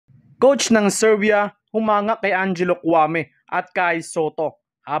Coach ng Serbia humanga kay Angelo Kwame at kay Sotto,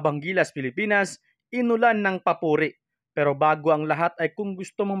 habang Gilas Pilipinas inulan ng papuri. Pero bago ang lahat ay kung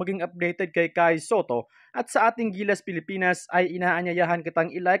gusto mong maging updated kay Sotto at sa ating Gilas Pilipinas ay inaanyayahan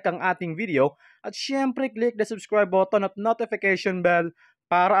kitang i-like ang ating video at syempre click the subscribe button at notification bell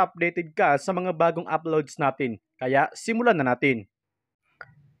para updated ka sa mga bagong uploads natin. Kaya simulan na natin.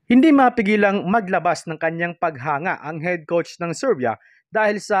 Hindi mapigilang maglabas ng kanyang paghanga ang head coach ng Serbia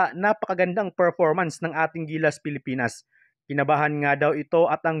dahil sa napakagandang performance ng ating Gilas Pilipinas. Kinabahan nga daw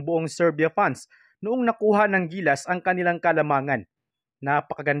ito at ang buong Serbia fans noong nakuha ng Gilas ang kanilang kalamangan.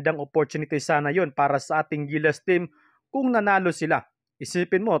 Napakagandang opportunity sana yon para sa ating Gilas team kung nanalo sila.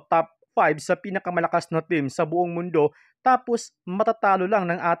 Isipin mo, top 5 sa pinakamalakas na team sa buong mundo tapos matatalo lang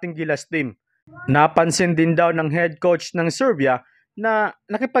ng ating Gilas team. Napansin din daw ng head coach ng Serbia na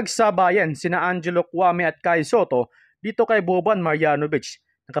nakipagsabayan sina Angelo Kwame at kay Sotto dito kay Boban Marjanovic.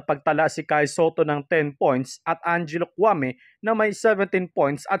 Nakapagtala si kay Sotto ng 10 points at Angelo Kwame na may 17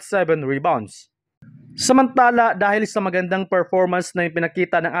 points at 7 rebounds. Samantala, dahil sa magandang performance na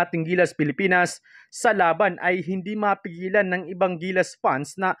ipinakita ng ating Gilas Pilipinas sa laban ay hindi mapigilan ng ibang Gilas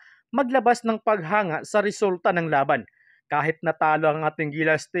fans na maglabas ng paghanga sa resulta ng laban. Kahit natalo ang ating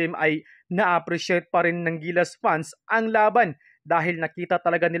Gilas team ay na-appreciate pa rin ng Gilas fans ang laban dahil nakita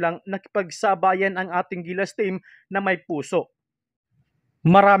talaga nilang nakipagsabayan ang ating Gilas team na may puso.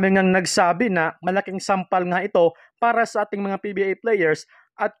 Marami ngang nagsabi na malaking sampal nga ito para sa ating mga PBA players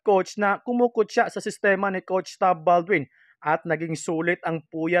at coach na kumukutya sa sistema ni Coach Tab Baldwin at naging sulit ang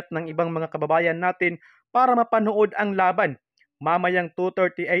puyat ng ibang mga kababayan natin para mapanood ang laban. Mamayang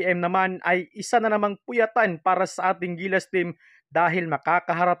 2:30 AM naman ay isa na namang puyatan para sa ating Gilas team dahil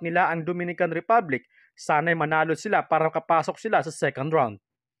makakaharap nila ang Dominican Republic. Sana'y manalo sila para makapasok sila sa second round.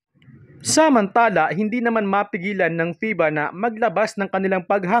 Samantala, hindi naman mapigilan ng Fiba na maglabas ng kanilang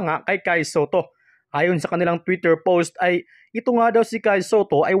paghanga kay Sotto. Ayon sa kanilang Twitter post ay ito nga daw si kay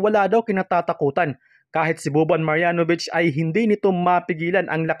Sotto ay wala daw kinatatakutan. Kahit si Boban Marjanovic ay hindi nito mapigilan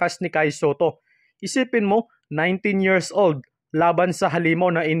ang lakas ni kay Sotto. Isipin mo, 19 years old, laban sa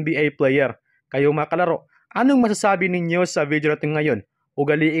halimaw na NBA player. Kayo mga kalaro, anong masasabi ninyo sa video natin ngayon?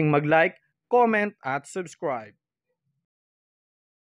 Ugaliing mag-like, comment at subscribe.